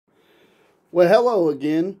Well, hello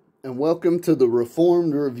again, and welcome to the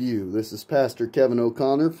Reformed Review. This is Pastor Kevin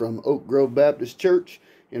O'Connor from Oak Grove Baptist Church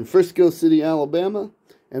in Frisco City, Alabama,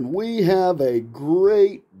 and we have a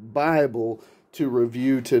great Bible to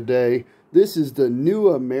review today. This is the New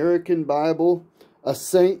American Bible, a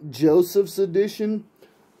St. Joseph's edition.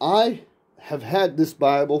 I have had this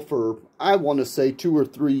Bible for, I want to say, 2 or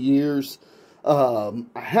 3 years. I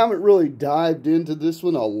haven't really dived into this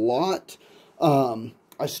one a lot.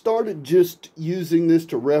 I started just using this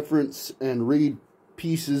to reference and read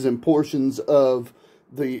pieces and portions of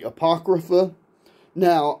the Apocrypha.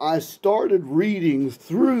 Now, I started reading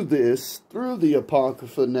through the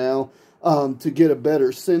Apocrypha now, to get a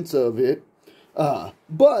better sense of it.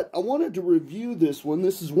 But I wanted to review this one.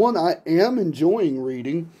 This is one I am enjoying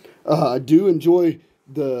reading. I do enjoy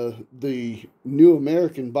the New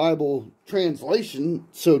American Bible translation,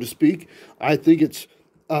 so to speak. I think it's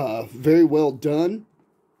very well done.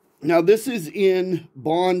 Now, this is in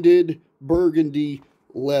bonded Burgundy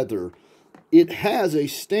leather. It has a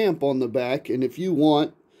stamp on the back, and if you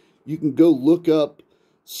want, you can go look up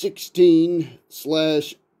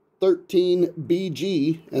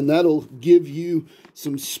 16/13BG, and that'll give you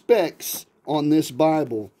some specs on this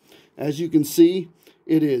Bible. As you can see,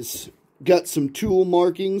 it is got some tool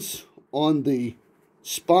markings on the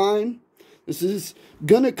spine. This is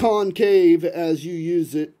gonna concave as you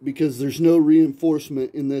use it because there's no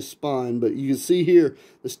reinforcement in this spine. But you can see here,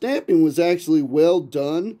 the stamping was actually well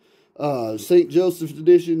done. St. Joseph's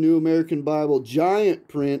Edition, New American Bible, giant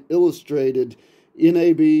print, illustrated,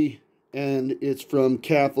 NAB, and it's from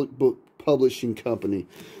Catholic Book Publishing Company.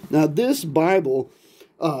 Now this Bible,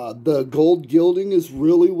 the gold gilding is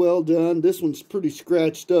really well done. This one's pretty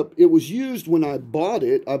scratched up. It was used when I bought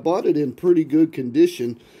it. I bought it in pretty good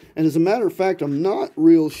condition. And as a matter of fact, I'm not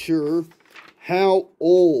real sure how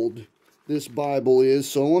old this Bible is.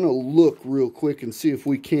 So I want to look real quick and see if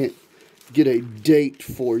we can't get a date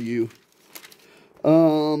for you.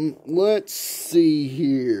 Let's see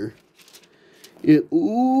here. It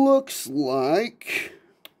looks like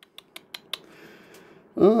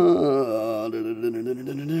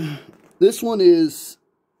this one is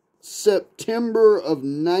September of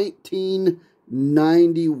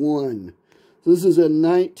 1991. So this is a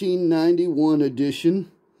 1991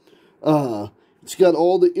 edition. It's got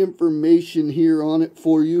all the information here on it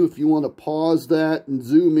for you. If you want to pause that and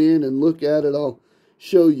zoom in and look at it, I'll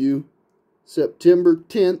show you. September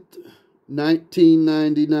 10th,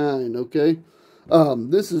 1999, okay?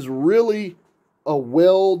 This is really a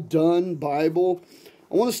well-done Bible.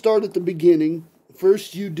 I want to start at the beginning.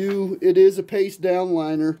 First, it is a paste down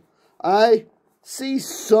liner. I see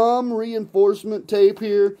some reinforcement tape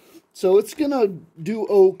here, so it's going to do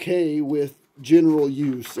okay with general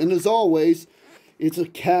use. And as always, it's a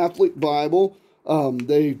Catholic Bible.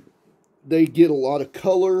 They get a lot of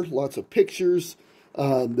color, lots of pictures.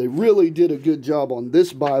 They really did a good job on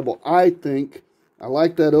this Bible, I think. I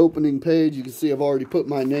like that opening page. You can see I've already put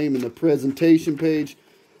my name in the presentation page.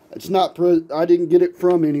 It's not, I didn't get it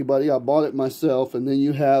from anybody. I bought it myself. And then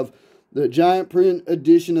you have the giant print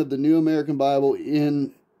edition of the New American Bible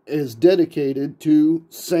is dedicated to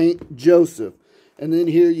St. Joseph. And then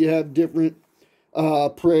here you have different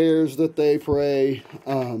prayers that they pray.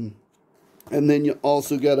 And then you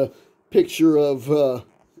also got a picture of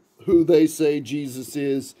who they say Jesus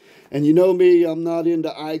is. And you know me, I'm not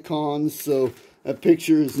into icons, so that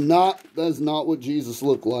picture that's not what Jesus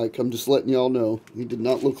looked like. I'm just letting y'all know. He did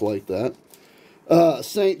not look like that.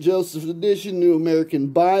 St. Joseph's Edition, New American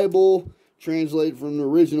Bible, translated from the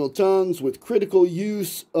original tongues with critical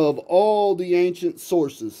use of all the ancient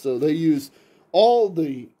sources. So they use all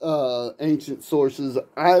the ancient sources.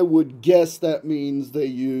 I would guess that means they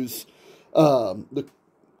use the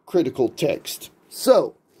critical text.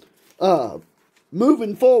 So,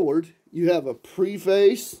 moving forward, you have a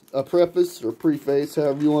preface, however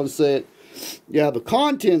you want to say it. You have a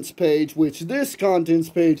contents page, which this contents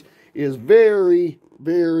page is very,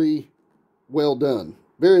 very well done.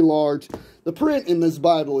 Very large. The print in this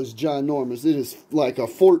Bible is ginormous. It is like a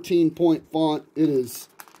 14-point font. It is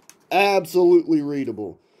absolutely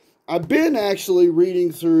readable. I've been actually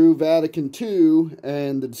reading through Vatican II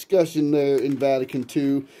and the discussion there in Vatican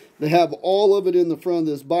II. They have all of it in the front of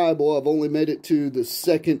this Bible. I've only made it to the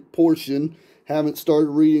second portion. Haven't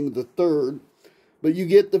started reading the third. But you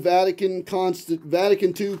get the Vatican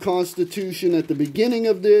II Constitution at the beginning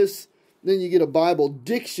of this. Then you get a Bible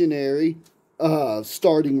dictionary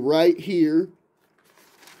starting right here.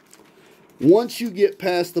 Once you get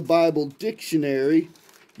past the Bible dictionary,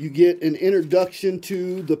 you get an introduction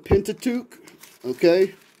to the Pentateuch.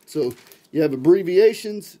 Okay? So you have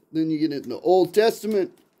abbreviations. Then you get into the Old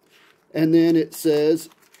Testament. And then it says,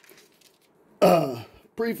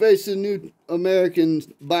 preface to the New American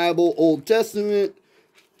Bible, Old Testament.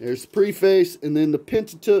 There's the preface, and then the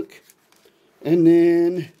Pentateuch. And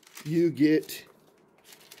then you get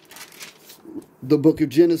the book of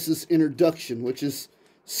Genesis introduction, which is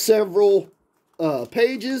several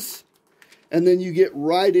pages. And then you get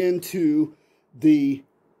right into the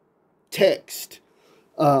text.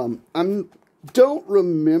 I don't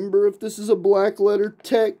remember if this is a black letter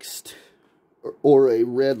text or a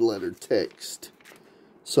red letter text.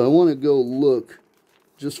 So I want to go look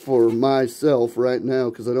just for myself right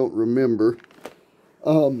now because I don't remember.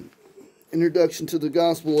 Introduction to the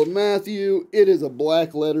Gospel of Matthew. It is a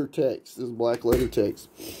black letter text. This is a black letter text.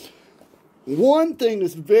 One thing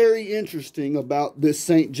that's very interesting about this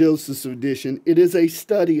St. Joseph's edition, it is a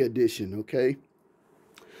study edition, okay?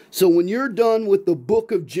 So when you're done with the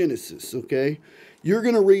book of Genesis, okay, you're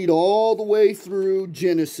going to read all the way through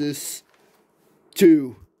Genesis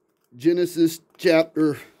to Genesis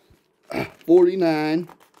chapter 49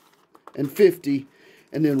 and 50.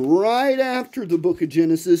 And then right after the book of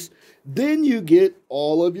Genesis, then you get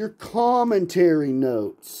all of your commentary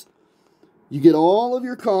notes. You get all of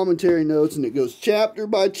your commentary notes, and it goes chapter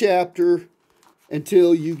by chapter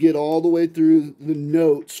until you get all the way through the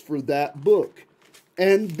notes for that book.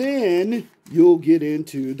 And then you'll get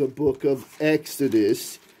into the book of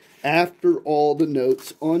Exodus after all the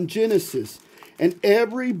notes on Genesis. And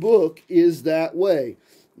every book is that way.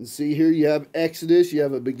 And see here you have Exodus, you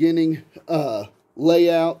have a beginning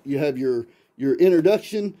layout, you have your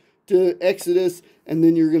introduction to Exodus, and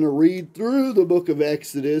then you're going to read through the book of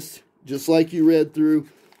Exodus, just like you read through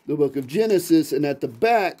the book of Genesis. And at the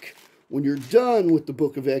back, when you're done with the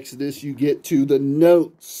book of Exodus, you get to the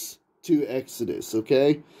notes to Exodus,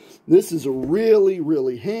 okay? This is really,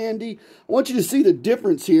 really handy. I want you to see the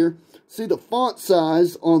difference here. See, the font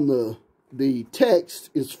size on the text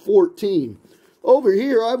is 14. Over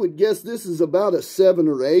here, I would guess this is about a 7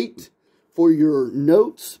 or 8 for your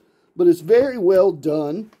notes, but it's very well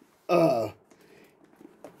done. I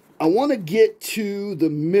want to get to the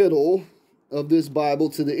middle of this Bible,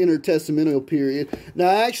 to the intertestamental period. Now,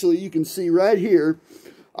 actually, you can see right here,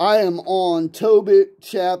 I am on Tobit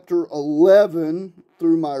chapter 11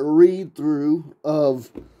 through my read-through of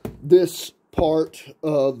this part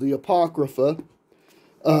of the Apocrypha.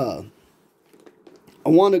 I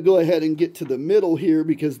want to go ahead and get to the middle here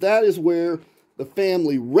because that is where the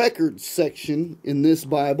family records section in this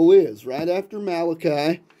Bible is. Right after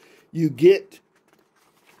Malachi, you get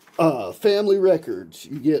family records.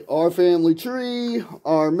 You get our family tree,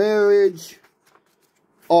 our marriage,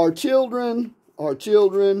 our children,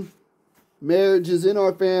 marriages in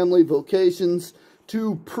our family, vocations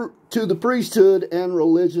to the priesthood and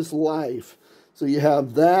religious life. So you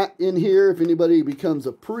have that in here if anybody becomes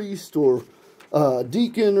a priest or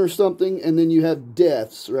deacon or something, and then you have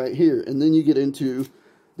deaths right here, and then you get into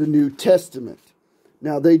the New Testament.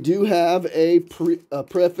 Now they do have a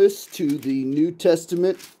preface to the New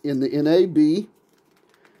Testament in the NAB,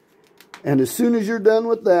 and as soon as you're done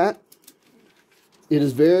with that, it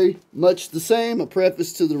is very much the same, a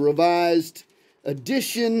preface to the revised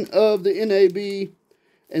edition of the NAB,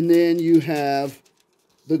 and then you have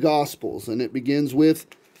the Gospels, and it begins with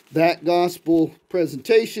that gospel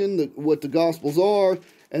presentation, what the Gospels are,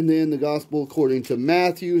 and then the Gospel according to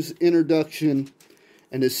Matthew's introduction.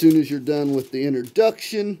 And as soon as you're done with the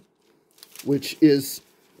introduction, which is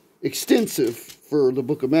extensive for the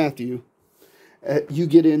book of Matthew, you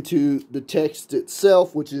get into the text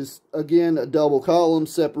itself, which is, again, a double column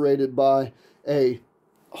separated by a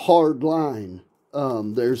hard line.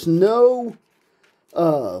 There's no,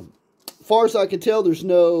 far as I can tell, there's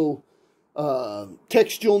no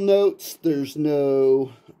textual notes. There's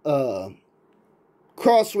no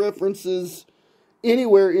cross-references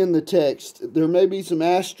anywhere in the text. There may be some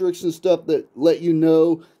asterisks and stuff that let you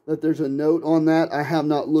know that there's a note on that. I have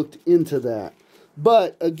not looked into that.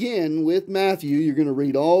 But, again, with Matthew, you're going to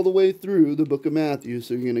read all the way through the book of Matthew.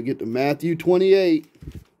 So you're going to get to Matthew 28.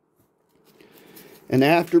 And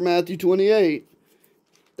after Matthew 28,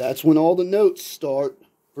 that's when all the notes start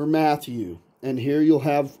for Matthew. And here you'll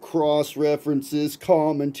have cross-references,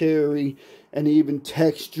 commentary, and even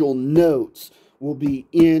textual notes will be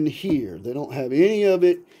in here. They don't have any of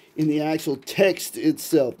it in the actual text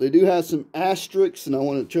itself. They do have some asterisks, and I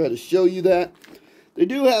want to try to show you that. They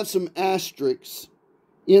do have some asterisks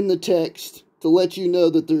in the text to let you know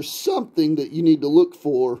that there's something that you need to look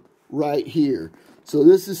for right here. So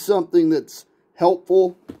this is something that's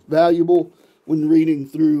helpful, valuable when reading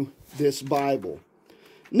through this Bible.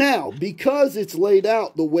 Now, because it's laid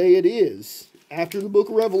out the way it is, after the book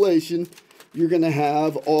of Revelation, you're going to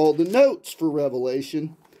have all the notes for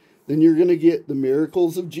Revelation. Then you're going to get the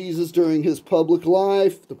miracles of Jesus during his public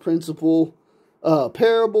life, the principal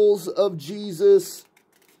parables of Jesus.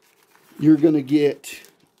 You're going to get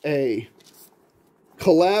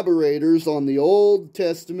collaborators on the Old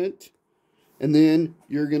Testament. And then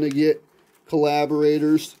you're going to get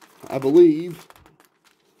collaborators, I believe,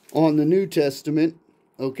 on the New Testament.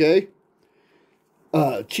 Okay?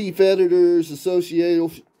 Chief editors,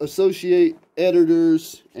 associate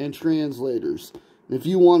editors, and translators. And if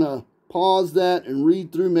you want to pause that and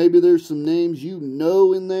read through, maybe there's some names you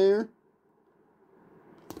know in there.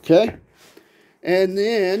 Okay? And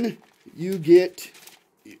then you get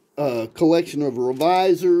a collection of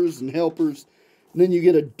revisers and helpers. And then you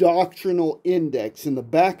get a doctrinal index in the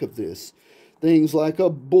back of this. Things like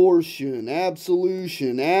abortion,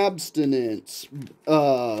 absolution, abstinence,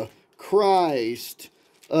 Christ,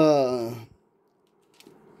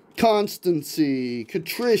 constancy,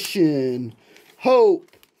 contrition, hope,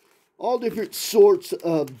 all different sorts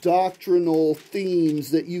of doctrinal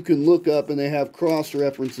themes that you can look up, and they have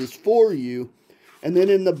cross-references for you. And then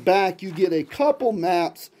in the back, you get a couple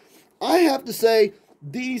maps. I have to say,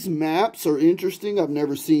 these maps are interesting. I've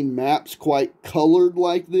never seen maps quite colored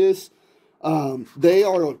like this. They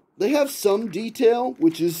have some detail,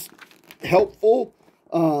 which is helpful.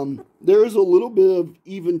 There is a little bit of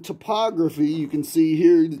even topography. You can see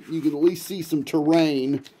here, you can at least see some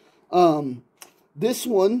terrain. This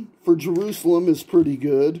one for Jerusalem is pretty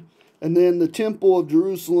good. And then the Temple of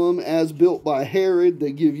Jerusalem as built by Herod,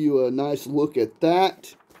 they give you a nice look at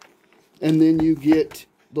that. And then you get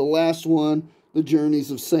the last one, the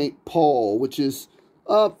Journeys of St. Paul, which is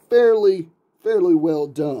fairly well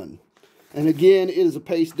done. And again, it is a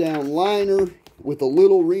paste down liner with a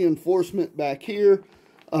little reinforcement back here.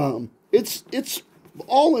 It's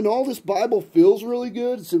all in all, this Bible feels really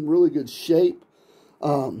good. It's in really good shape.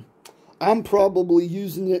 I'm probably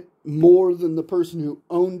using it more than the person who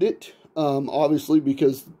owned it, obviously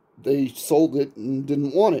because they sold it and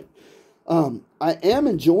didn't want it. I am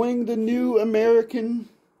enjoying the New American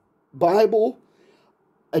Bible.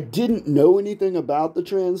 I didn't know anything about the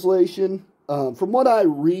translation. From what I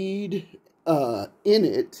read in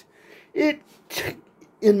it,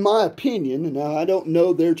 in my opinion, now I don't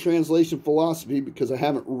know their translation philosophy because I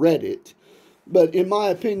haven't read it, but in my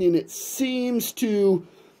opinion, it seems to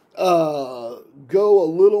go a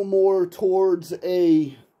little more towards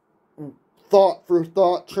a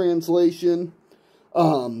thought-for-thought translation.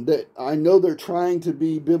 That I know they're trying to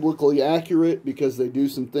be biblically accurate because they do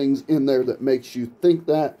some things in there that makes you think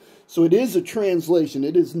that. So it is a translation.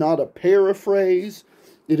 It is not a paraphrase.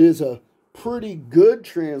 It is a pretty good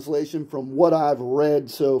translation from what I've read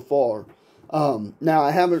so far. Now,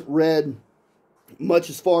 I haven't read much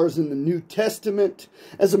as far as in the New Testament.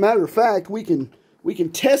 As a matter of fact, we can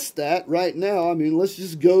test that right now. I mean, let's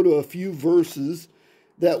just go to a few verses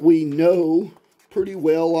that we know pretty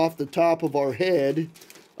well off the top of our head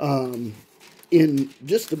in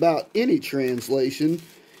just about any translation.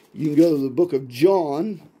 You can go to the book of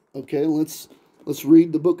John. Okay, let's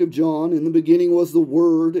read the book of John. In the beginning was the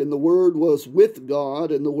Word, and the Word was with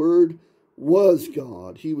God, and the Word was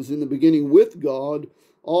God. He was in the beginning with God.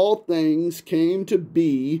 All things came to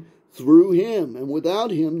be through him, and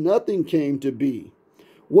without him nothing came to be.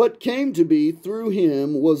 What came to be through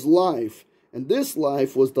him was life, and this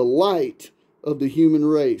life was the light of the human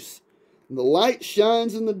race. And the light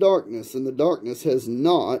shines in the darkness, and the darkness has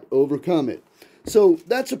not overcome it. So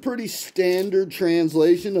that's a pretty standard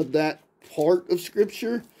translation of that part of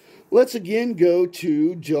Scripture. Let's again go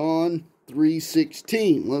to John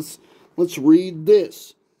 3:16. Let's read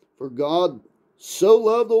this. For God so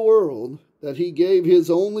loved the world that he gave his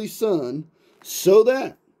only Son, so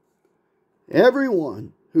that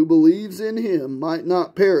everyone who believes in him might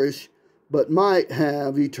not perish, but might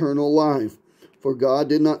have eternal life. For God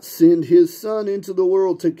did not send his Son into the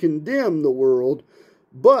world to condemn the world,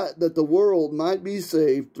 but that the world might be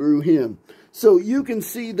saved through him. So you can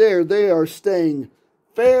see there, they are staying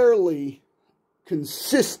fairly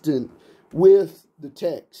consistent with the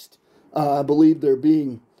text. I believe they're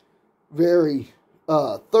being very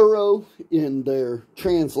thorough in their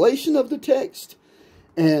translation of the text.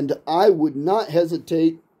 And I would not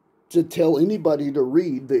hesitate to tell anybody to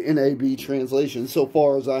read the NAB translation so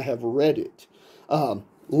far as I have read it.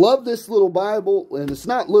 Love this little Bible, and it's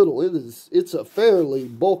not little, it's a fairly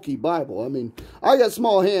bulky Bible. I mean, I got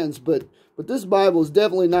small hands, but this Bible is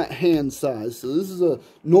definitely not hand size. So this is a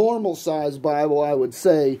normal size Bible, I would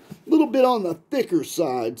say. A little bit on the thicker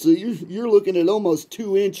side. So you're looking at almost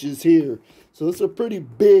 2 inches here. So it's a pretty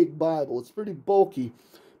big Bible. It's pretty bulky.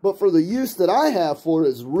 but for the use that I have for it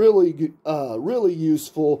is really, really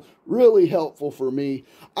useful, really helpful for me.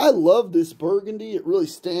 I love this Burgundy. It really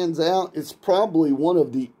stands out. It's probably one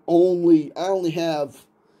of the only, I only have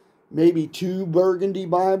maybe 2 Burgundy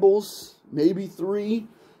Bibles, maybe 3,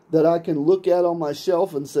 that I can look at on my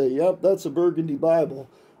shelf and say, yep, that's a Burgundy Bible.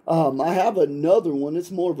 I have another one.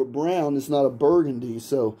 It's more of a brown. It's not a burgundy.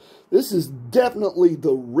 So this is definitely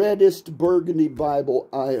the reddest Burgundy Bible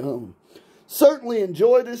I own. Certainly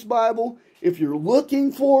enjoy this Bible. If you're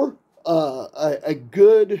looking for a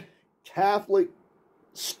good Catholic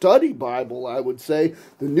study Bible, I would say,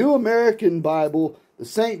 the New American Bible, the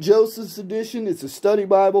St. Joseph's edition, it's a study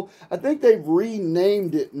Bible. I think they've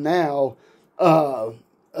renamed it now.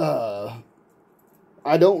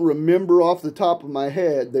 I don't remember off the top of my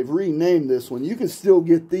head. They've renamed this one. You can still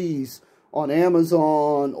get these on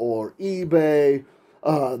Amazon or eBay.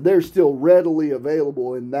 They're still readily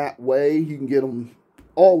available in that way. You can get them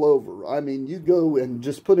all over. I mean, you go and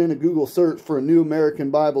just put in a Google search for a New American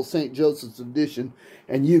Bible, St. Joseph's edition,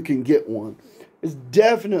 and you can get one. It's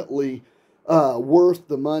definitely worth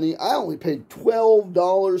the money. I only paid $12,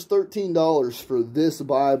 $13 for this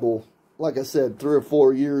Bible, like I said, 3 or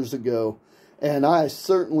 4 years ago. And I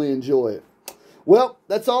certainly enjoy it. Well,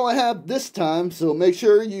 that's all I have this time. So make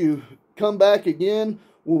sure you come back again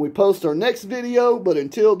when we post our next video. But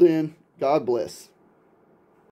until then, God bless.